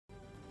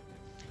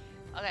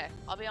Okay,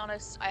 I'll be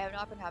honest, I have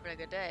not been having a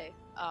good day.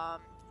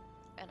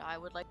 And I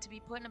would like to be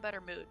put in a better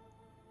mood.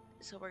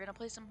 So we're gonna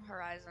play some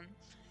Horizon,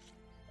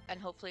 and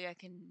hopefully I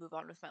can move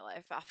on with my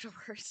life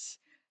afterwards.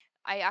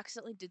 I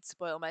accidentally did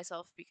spoil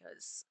myself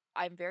because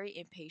I'm very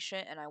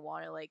impatient and I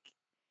want to like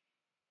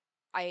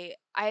I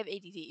have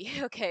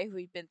ADD. Okay,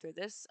 we've been through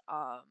this.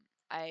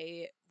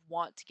 I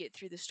want to get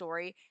through the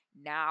story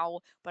now,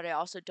 but I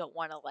also don't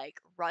want to like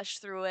rush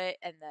through it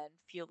and then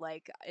feel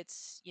like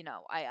it's,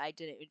 I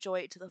didn't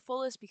enjoy it to the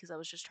fullest because I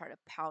was just trying to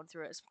pound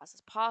through it as fast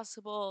as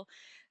possible.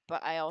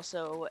 But I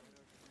also,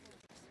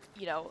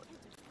 you know,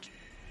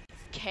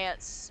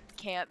 can't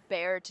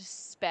bear to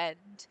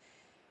spend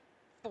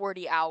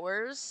 40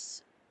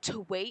 hours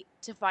to wait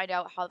to find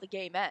out how the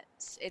game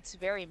ends. It's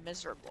very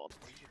miserable.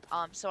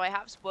 So I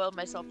have spoiled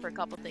myself for a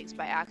couple things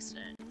by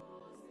accident.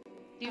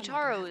 The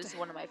Utaru is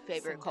one of my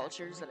favorite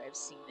cultures that I've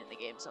seen in the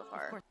game so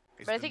far.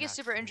 But I think it's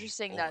super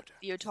interesting that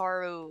the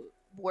Utaru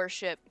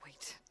worship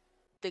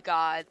the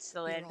gods,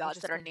 the land gods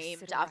that are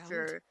named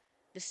after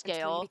the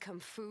scale. Become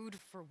food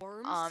for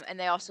worms? And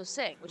they also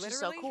sing, which is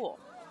so cool.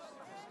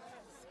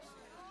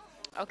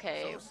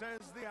 Okay,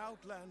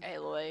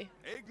 Aloy.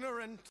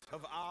 Ignorant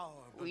of our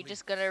We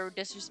just gonna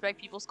disrespect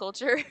people's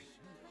culture?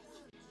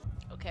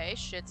 Okay,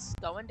 shit's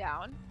going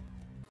down.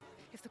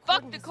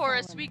 Fuck the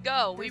chorus, we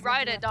go. We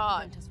ride at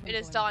dawn. It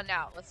is dawn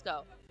now. Let's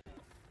go.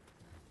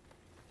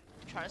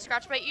 I'm trying to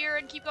scratch my ear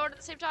and keep going at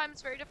the same time.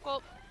 It's very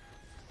difficult.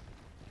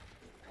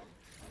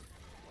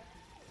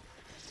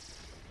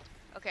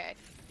 Okay.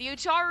 The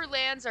Utaru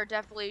lands are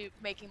definitely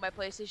making my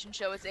PlayStation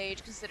show its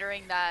age,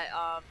 considering that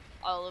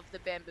all of the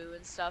bamboo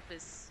and stuff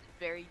is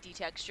very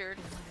detextured.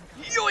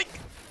 Yoink!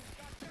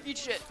 Eat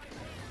shit.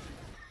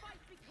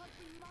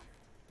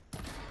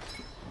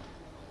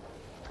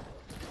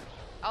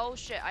 Oh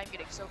shit, I'm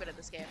getting so good at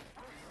this game.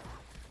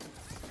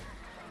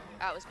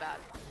 That was bad.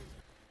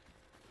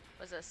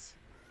 What's this?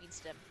 Bean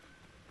stem.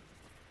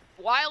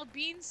 Wild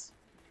beans?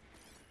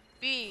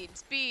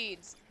 Beans.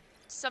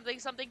 Something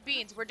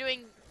beans. We're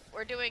doing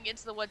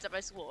Into the Woods at my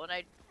school, and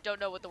I don't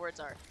know what the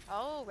words are.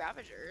 Oh,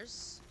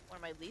 Ravagers. One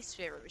of my least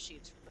favorite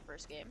machines from the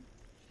first game.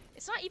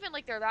 It's not even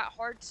like they're that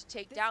hard to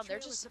take down. They're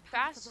just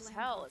fast as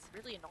hell. It's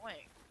really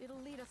annoying. It'll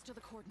lead us to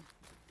the cordon.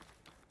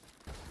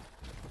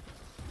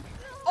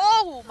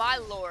 Oh my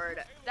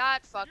lord,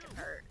 that fucking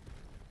hurt.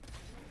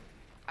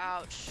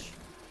 Ouch.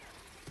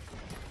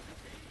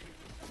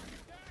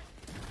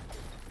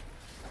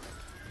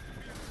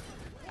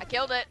 I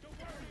killed it.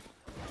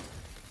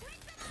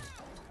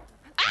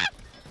 Ah!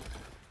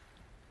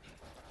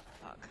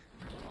 Fuck.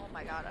 Oh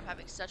my god, I'm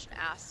having such an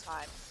ass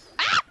time.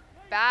 Ah!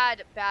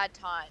 Bad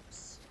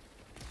times.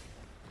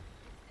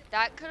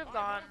 That could have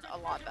gone a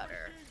lot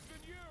better.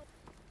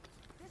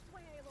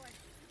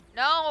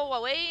 No,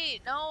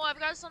 wait, no, I've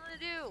got something to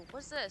do.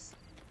 What's this?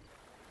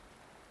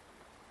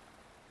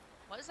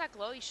 What is that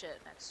glowy shit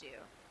next to you?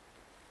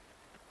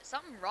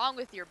 Something wrong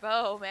with your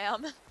bow,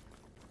 ma'am.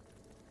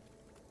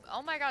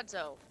 Oh my god,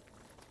 Zoe.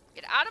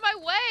 Get out of my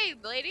way,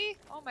 lady!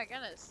 Oh my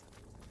goodness.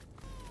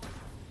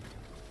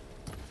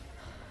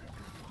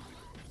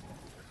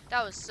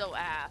 That was so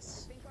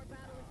ass.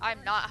 I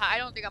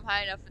don't think I'm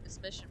high enough for this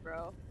mission,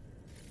 bro.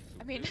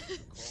 I mean,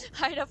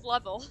 high enough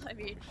level, I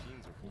mean.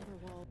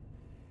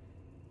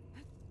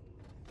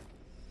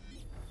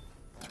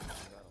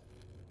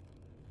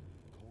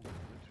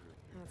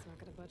 That's not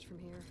gonna budge from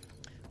here.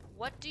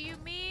 What do you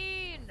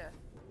mean?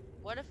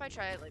 What if I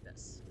try it like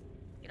this?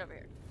 Get over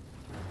here.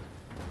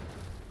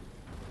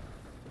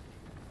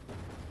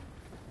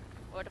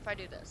 What if I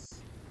do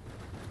this?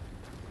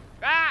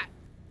 Ah!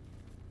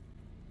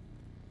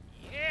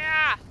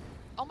 Yeah!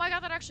 Oh my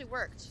god, that actually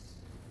worked.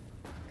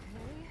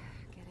 Okay,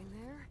 getting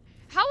there.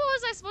 How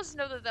was I supposed to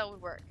know that that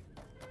would work?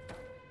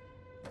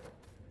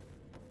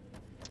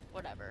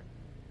 Whatever.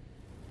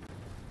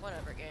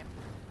 Whatever, game.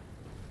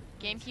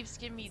 Game keeps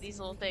giving me these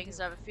little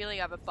things. I have a feeling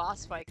I have a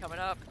boss fight coming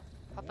up.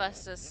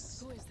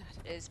 Hephaestus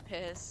is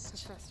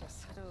pissed.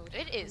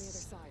 It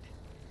is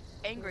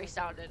angry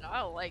sounding. I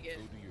don't like it.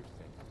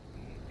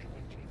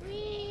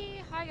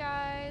 Whee! Hi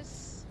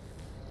guys.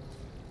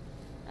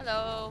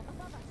 Hello.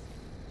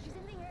 She's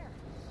in the air.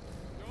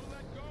 Don't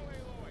let go,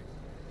 Aloy.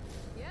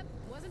 Yep,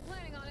 wasn't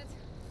planning on it.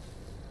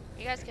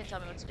 You guys can tell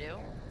me what to do.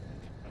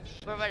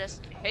 What if I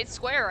just hit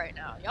square right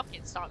now? Y'all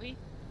can't stop me.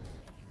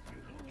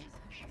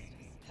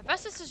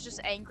 Hephaestus is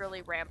just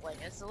angrily rambling.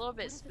 It's a little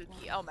bit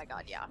spooky. Oh my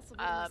god, yeah.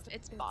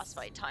 It's boss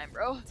fight time,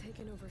 bro.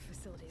 Taken over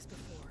facilities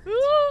before.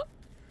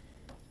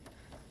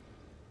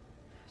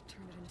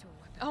 Turn it into a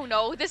weapon. Oh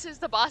no, this is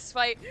the boss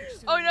fight.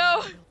 Oh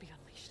no!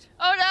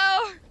 Oh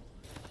no!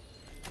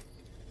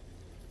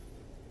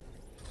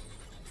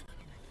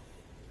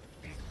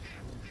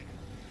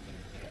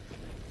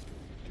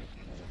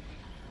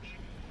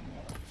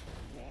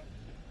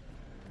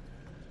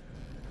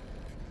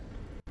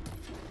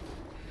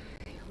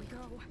 Here we go.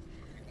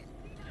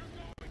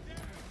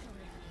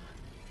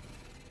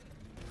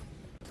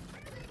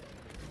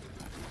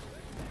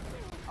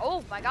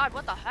 Oh my god,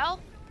 what the hell?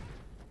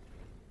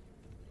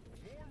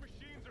 More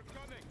machines are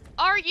coming.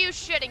 Are you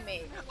shitting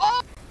me?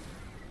 Oh!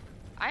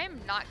 I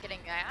am not getting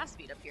my ass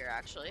beat up here,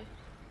 actually.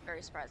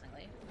 Very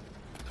surprisingly.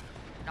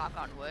 Knock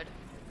on wood.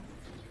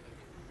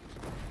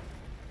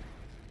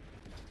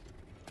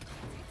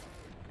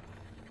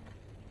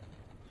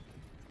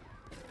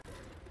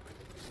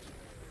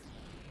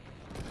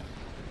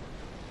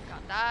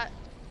 Got that.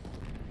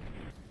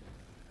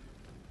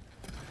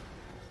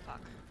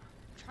 Fuck.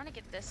 I'm trying to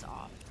get this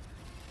off.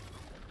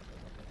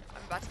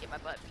 I'm about to get my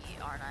butt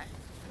beat, aren't I?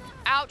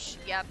 Ouch!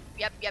 Yep.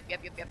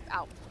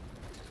 Ow.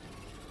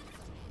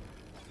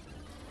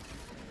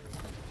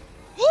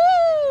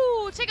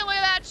 Woo! Take a look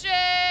at that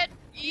shit!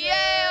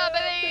 Yeah,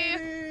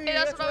 baby! Hey,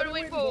 that's what I've been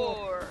waiting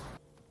for!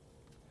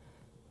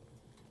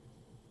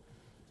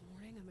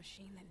 Warning a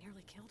machine that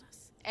nearly killed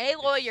us.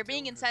 Aloy, you're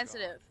being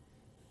insensitive.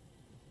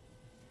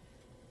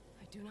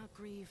 I do not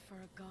grieve for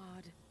a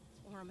god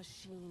or a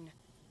machine,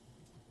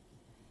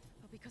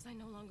 but because I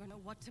no longer know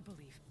what to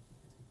believe.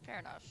 Fair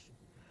enough.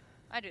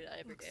 I do that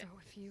every day. So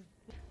if you...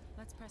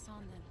 Let's press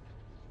on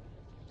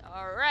then.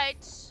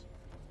 Alright.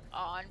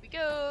 On we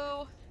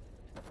go.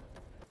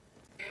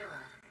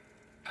 Error.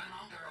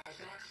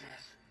 Unauthorized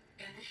access.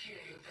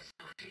 Initiating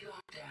facility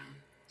lockdown.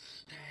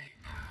 Stay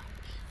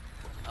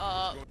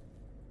out.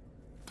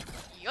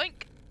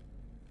 Yoink.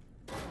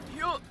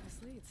 Yoink. This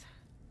leads.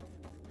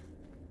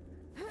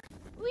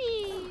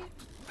 Whee.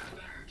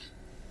 Alert.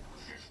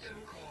 System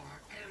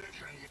core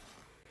penetrated.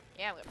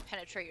 Yeah, I'm gonna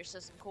penetrate your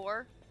system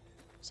core.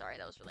 Sorry,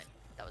 that was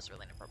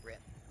really inappropriate.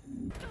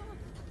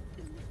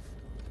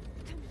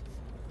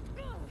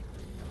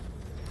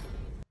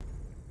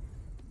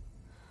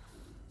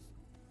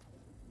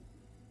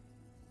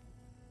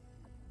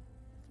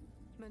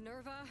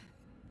 Minerva?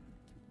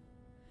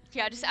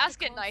 Yeah, just Read the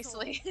ask it console.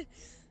 nicely.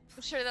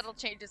 I'm sure that'll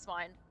change its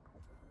mind.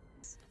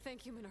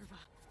 Thank you, Minerva.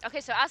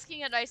 Okay, so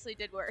asking it nicely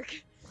did work.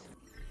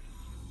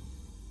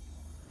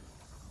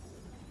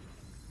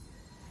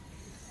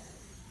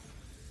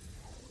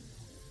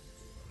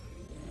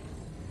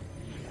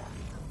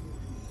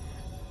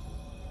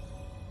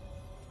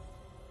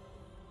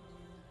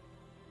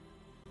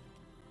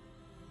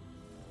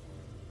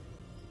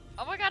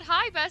 Oh my god,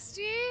 hi,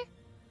 bestie!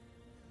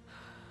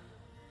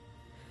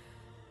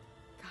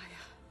 Gaia.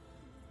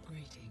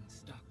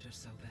 Greetings, Dr.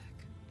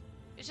 Sobek.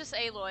 It's just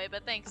Aloy,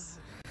 but thanks.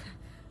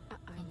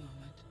 A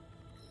moment.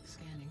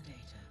 Scanning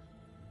data.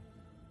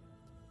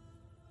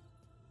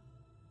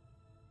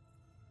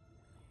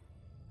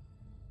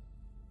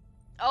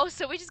 Oh,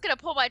 so we just gonna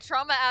pull my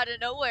trauma out of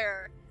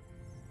nowhere.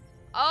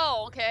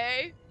 Oh,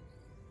 okay.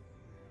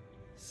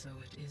 So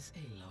it is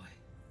Aloy,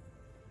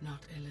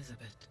 not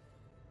Elizabeth.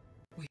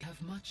 We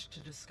have much to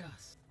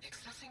discuss.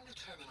 Accessing the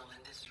terminal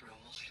in this room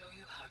will show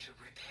you how to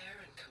repair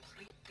and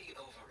complete the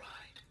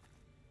override.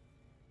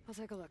 I'll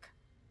take a look.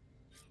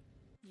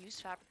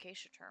 Used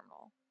fabrication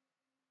terminal.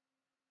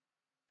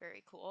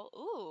 Very cool.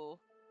 Ooh.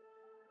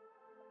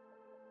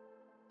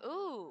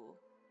 Ooh.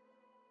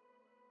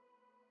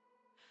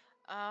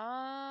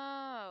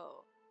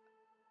 Oh.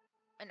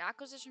 An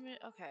acquisition.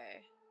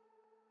 Okay.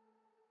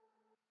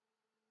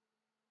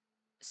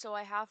 So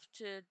I have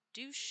to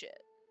do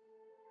shit.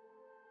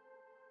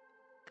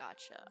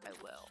 Gotcha. I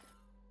will.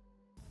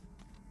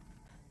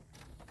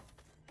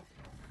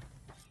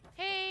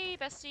 Hey,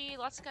 bestie.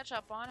 Lots to catch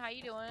up on. How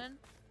you doing?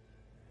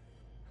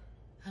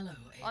 Hello,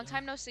 Aloy. Long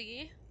time no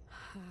see.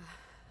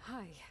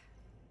 Hi.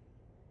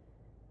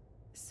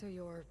 So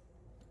you're...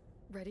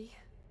 ready?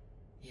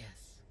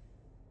 Yes.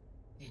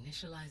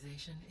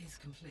 Initialization is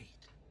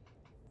complete.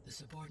 The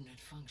subordinate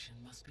function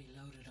must be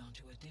loaded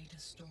onto a data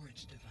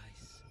storage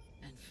device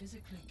and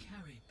physically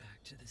carried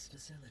back to this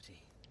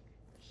facility.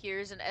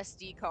 Here's an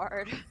SD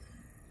card.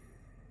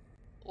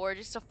 Or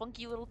just a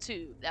funky little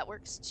tube. That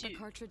works too. The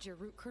cartridge your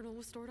root kernel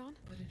was stored on?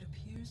 But it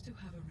appears to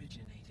have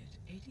originated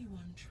 81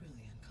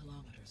 trillion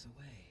kilometers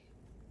away.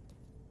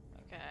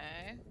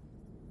 Okay.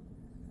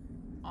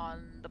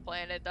 On the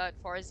planet that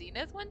Far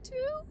Zenith went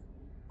to?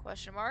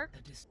 Question mark.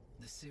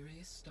 The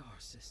Sirius star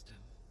system.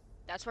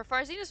 That's where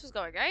Far Zenith was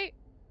going, right?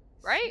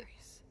 Right?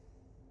 Serious.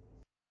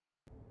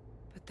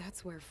 But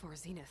that's where Far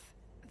Zenith,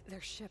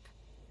 their ship.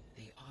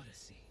 The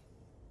Odyssey.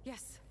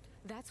 Yes,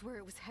 that's where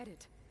it was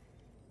headed.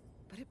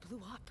 But it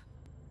blew up.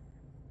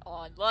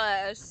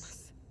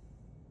 Unless...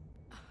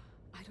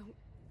 I don't...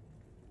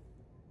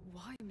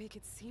 Why make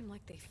it seem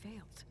like they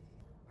failed?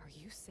 Are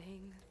you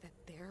saying that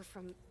they're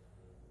from...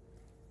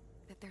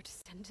 that they're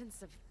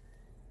descendants of...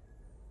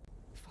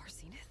 Far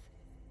Zenith?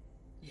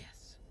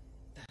 Yes,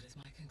 that is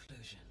my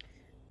conclusion.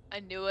 I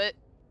knew it.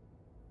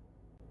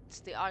 It's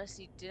the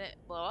Odyssey didn't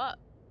blow up.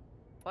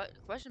 What?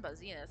 Question about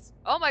Zenith.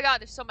 Oh my god,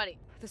 there's so many.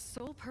 The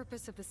sole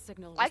purpose of the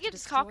signal was I to could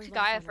just talk destroy to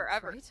life Gaia on Earth,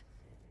 forever. right?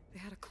 They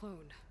had a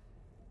clone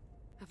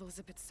of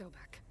Elizabeth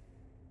Sobek.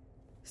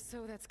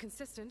 So that's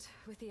consistent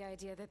with the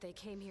idea that they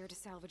came here to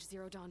salvage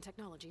Zero Dawn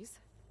technologies,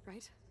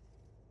 right?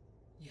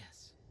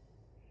 Yes.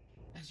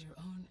 As your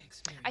own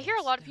experience I hear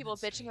a lot of people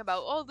bitching demonstrates,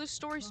 about, oh, this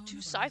story's clone too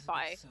of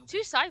sci-fi. Elizabeth Too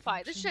Sobek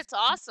sci-fi. This functions shit's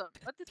awesome.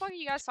 What the fuck are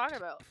you guys talking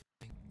about?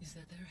 is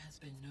that there has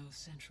been no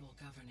central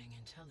governing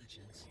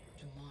intelligence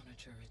to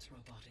monitor its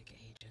robotic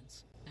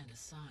agents and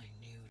assign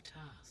new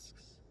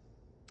tasks.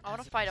 I want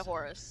As to fight a result,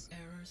 Horus.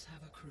 Errors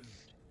have accrued,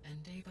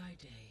 and day by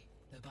day,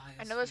 the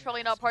I know that's biosphere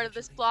probably has not part of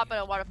this gradually plot, but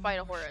I veered want to fight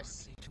a more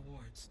Horus. sharply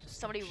towards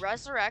Somebody destruction.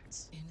 resurrect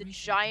In the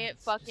recent giant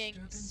months, fucking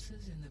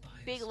disturbances in the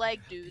big biosphere leg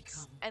have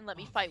dudes become and let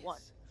me fight one.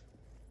 obvious.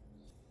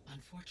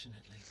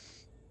 Unfortunately,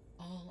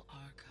 all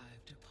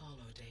archived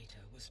Apollo data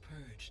was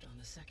purged on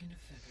the 2nd of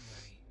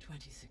February,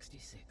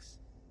 2066,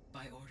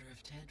 by order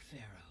of Ted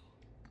Faro.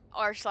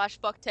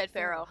 R/fuck Ted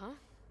Faro. Huh?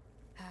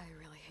 I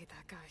really hate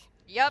that guy.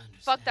 Yep,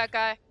 fuck that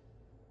guy.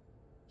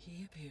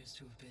 He appears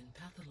to have been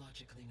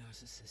pathologically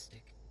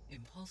narcissistic,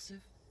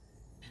 impulsive,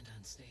 and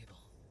unstable.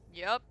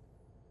 Yep.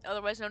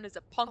 Otherwise known as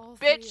a punk All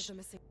three of bitch. the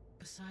missing.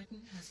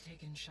 Poseidon has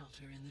taken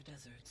shelter in the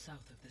desert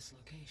south of this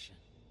location.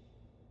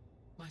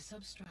 My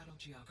substratal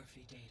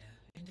geography data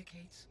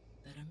indicates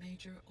that a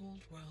major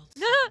old world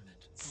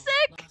settlement called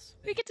Sick! Las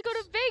We get to go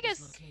to Vegas Vegas!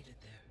 is located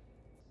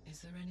there. Is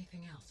there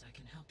anything else I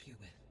can help you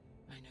with?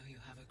 I know you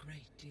have a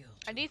great deal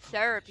to I need accomplish.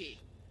 therapy.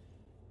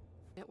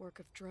 Network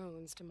of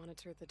drones to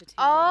monitor the deteriorating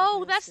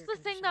Oh, that's biosphere the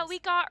thing that we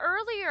conditions. got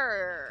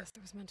earlier. Guess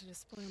there was meant to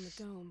display on the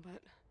dome,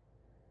 but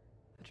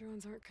the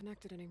drones aren't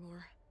connected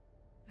anymore.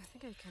 I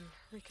think I can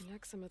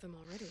reconnect some of them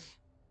already.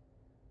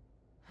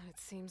 And it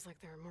seems like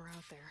there are more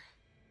out there.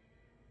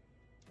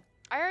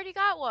 I already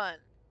got one.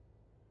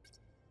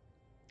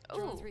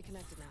 Drones Ooh,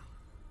 reconnected now.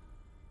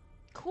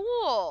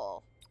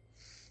 cool.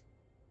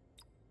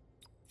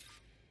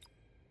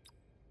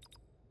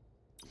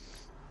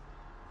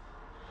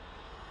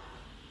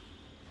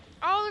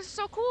 Oh, this is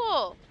so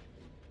cool.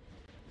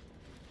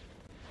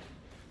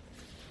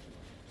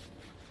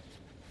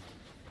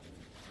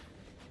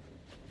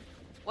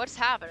 What's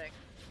happening?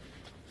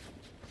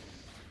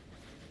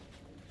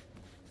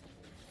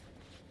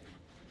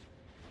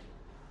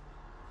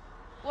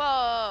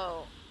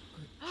 Whoa.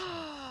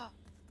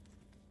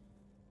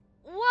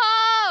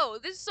 Whoa,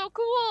 this is so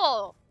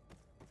cool.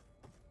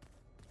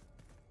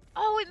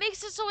 Oh, it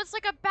makes it so it's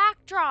like a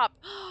backdrop.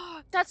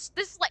 This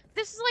is like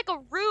a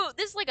room.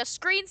 This is like a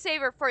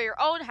screensaver for your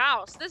own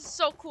house. This is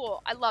so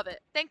cool. I love it.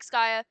 Thanks,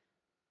 Gaia.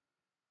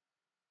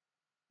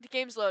 The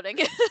game's loading.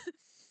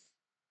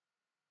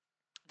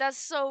 That's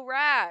so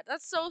rad.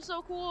 That's so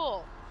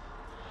cool.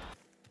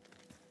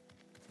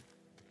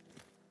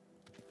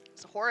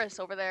 There's a Horus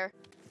over there.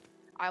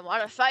 I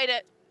want to fight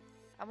it.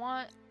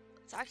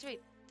 Let's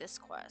activate this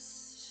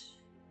quest.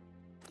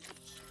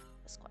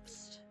 This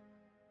quest.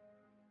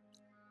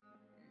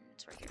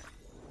 It's right here.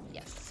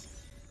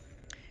 Yes.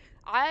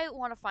 I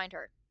want to find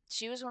her.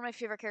 She was one of my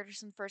favorite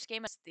characters in the first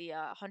game. It's the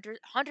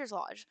Hunter's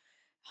Lodge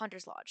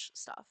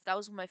stuff. That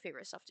was one of my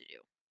favorite stuff to do.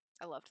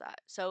 I loved that.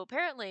 So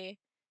apparently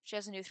she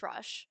has a new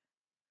thrush.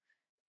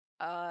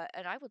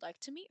 And I would like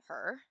to meet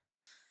her.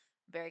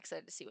 I'm very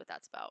excited to see what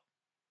that's about.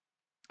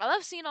 I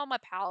love seeing all my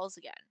pals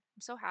again.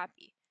 I'm so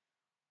happy.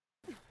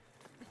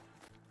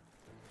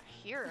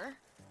 Here.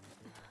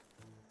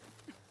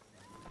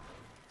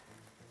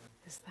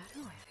 Is that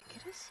who I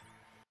think it is?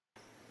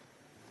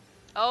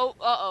 Oh,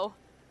 uh-oh.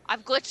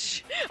 I've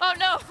glitched. Oh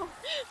no!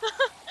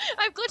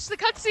 I've glitched the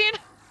cutscene!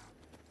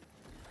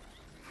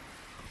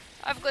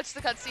 I've glitched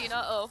the cutscene,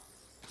 uh-oh.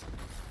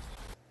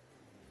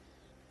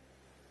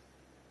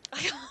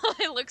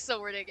 It looks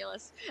so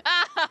ridiculous.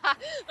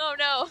 Oh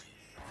no.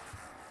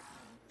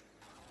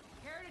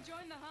 Care to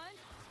join the hunt?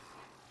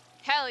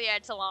 Hell yeah,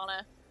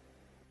 Talana.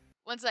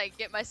 Once I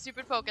get my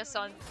stupid focus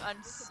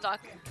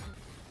unstuck.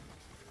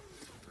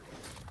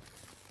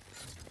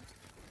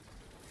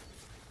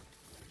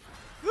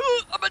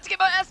 I'm about to get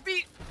my ass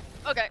beat!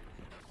 Okay.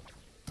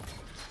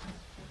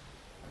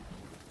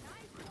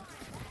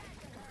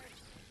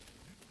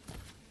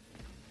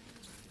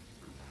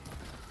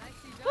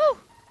 Woo!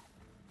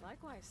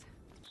 Likewise.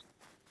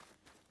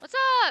 What's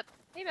up?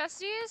 Hey,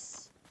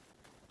 besties.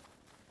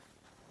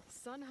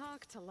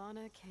 Sunhawk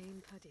Talana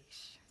Kane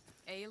Kadish.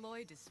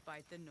 Aloy,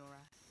 despite the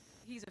Nora.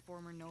 He's a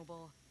former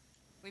noble.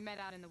 We met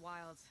out in the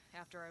wilds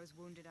after I was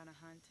wounded on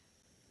a hunt.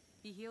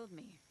 He healed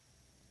me,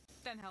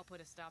 then helped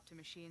put a stop to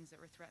machines that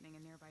were threatening a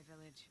nearby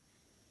village.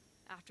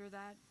 After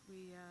that,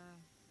 we,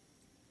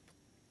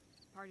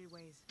 parted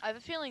ways. I have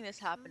a feeling this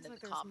happened Sounds in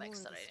like the there's comics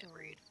more that of I the didn't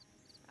story. read.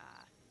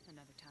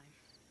 Another time.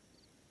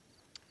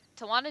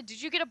 Talana,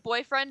 did you get a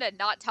boyfriend and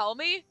not tell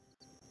me?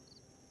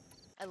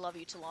 I love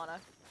you, Talana.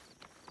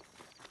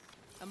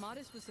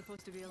 Amadis was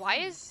supposed to be alone. Why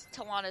is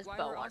Talana's Why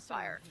bow we're on also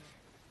fire? here.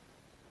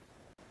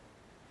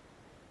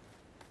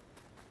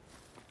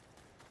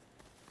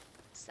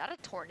 Is that a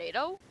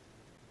tornado?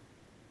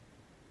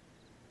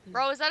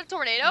 Bro, is that a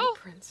tornado?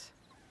 Prince.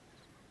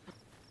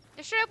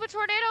 There's straight up a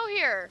tornado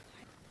here.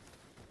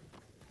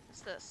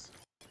 What's this?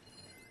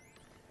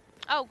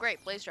 Oh,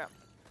 great, blaze drum.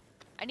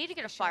 I need to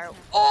get a fire.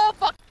 Oh,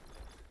 fuck!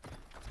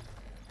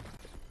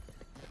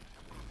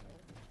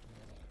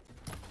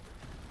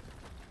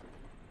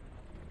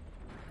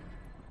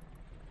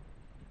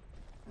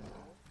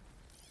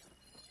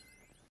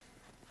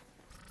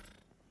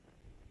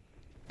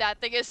 That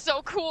thing is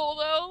so cool,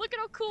 though. Look at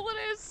how cool it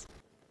is.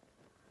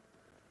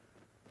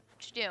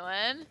 What you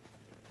doing?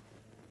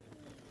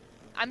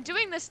 I'm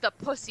doing this the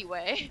pussy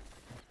way.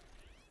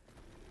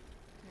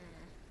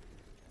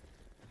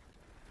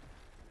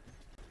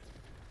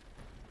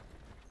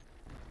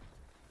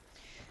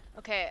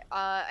 Okay,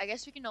 I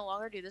guess we can no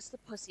longer do this the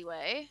pussy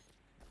way.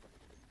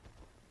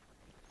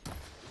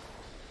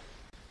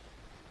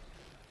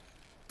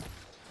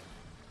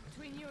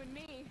 Between you and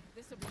me,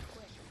 this will be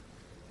quick.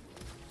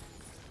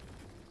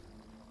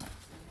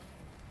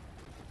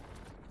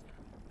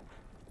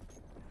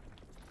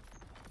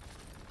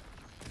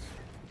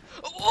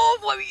 Oh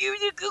boy,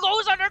 you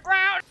goes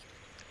underground!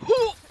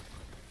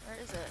 Where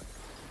is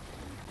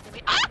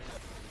it? Ah!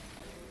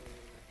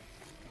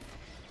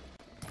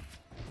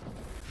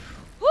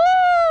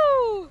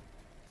 Woo!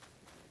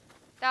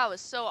 That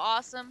was so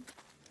awesome.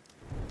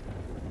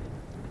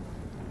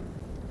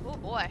 Oh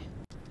boy.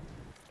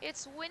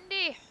 It's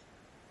windy.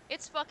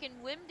 It's fucking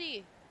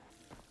windy.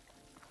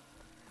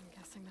 I'm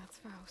guessing that's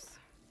Faust.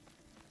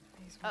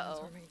 These Uh-oh.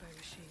 ones were made by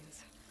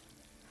machines.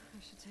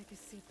 I should take his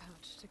seed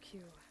pouch to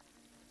Q.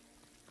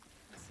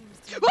 It seems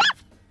to be...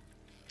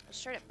 That's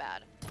straight up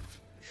bad.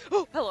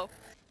 Oh, hello.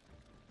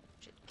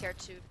 Should care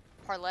to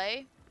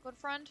parlay, good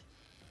friend?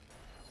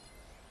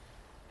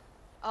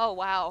 Oh,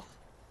 wow.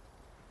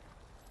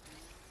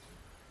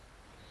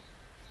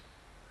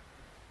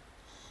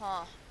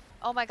 Huh.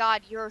 Oh my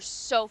god, you're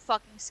so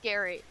fucking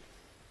scary.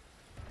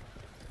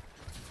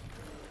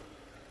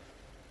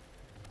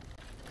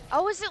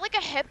 Oh, is it like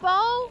a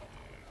hippo?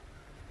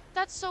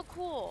 That's so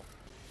cool.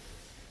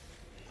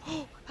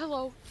 Oh,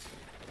 hello.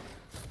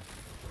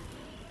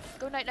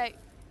 Go night night.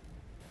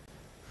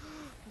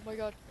 Oh my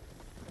god.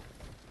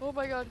 Oh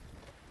my god.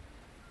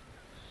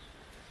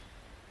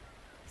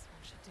 This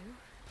one should do.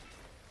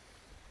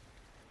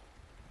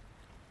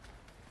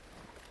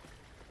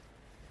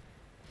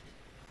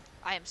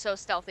 I am so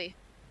stealthy.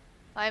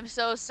 I am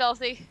so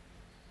stealthy.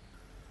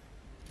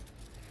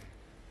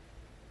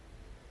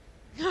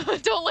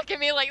 Don't look at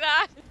me like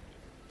that.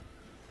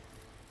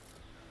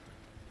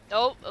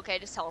 Oh, okay,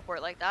 just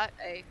teleport like that.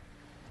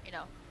 You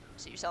know,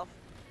 suit yourself.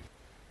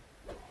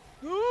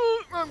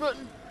 Wrong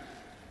button.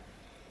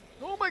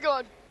 Oh my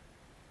god.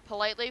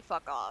 Politely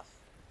fuck off.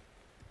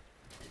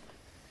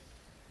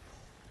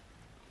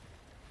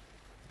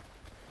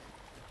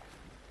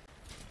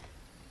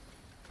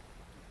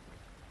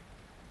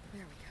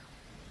 There we go.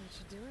 That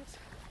should do it.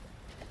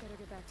 Better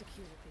get back to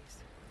Q with these.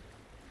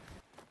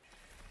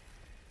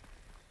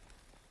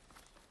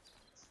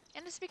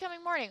 And it's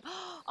becoming morning.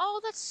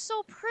 Oh, that's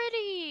so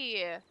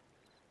pretty.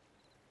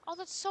 Oh,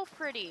 that's so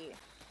pretty.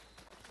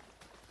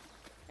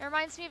 It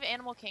reminds me of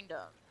Animal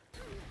Kingdom.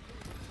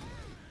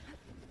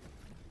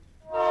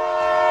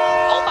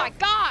 Oh my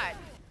god!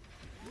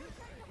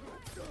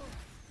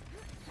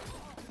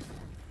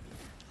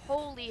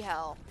 Holy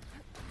hell.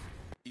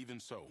 Even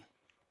so,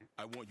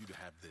 I want you to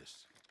have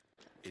this.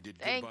 It did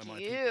good Thank by my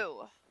you.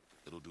 people.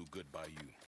 It'll do good by you.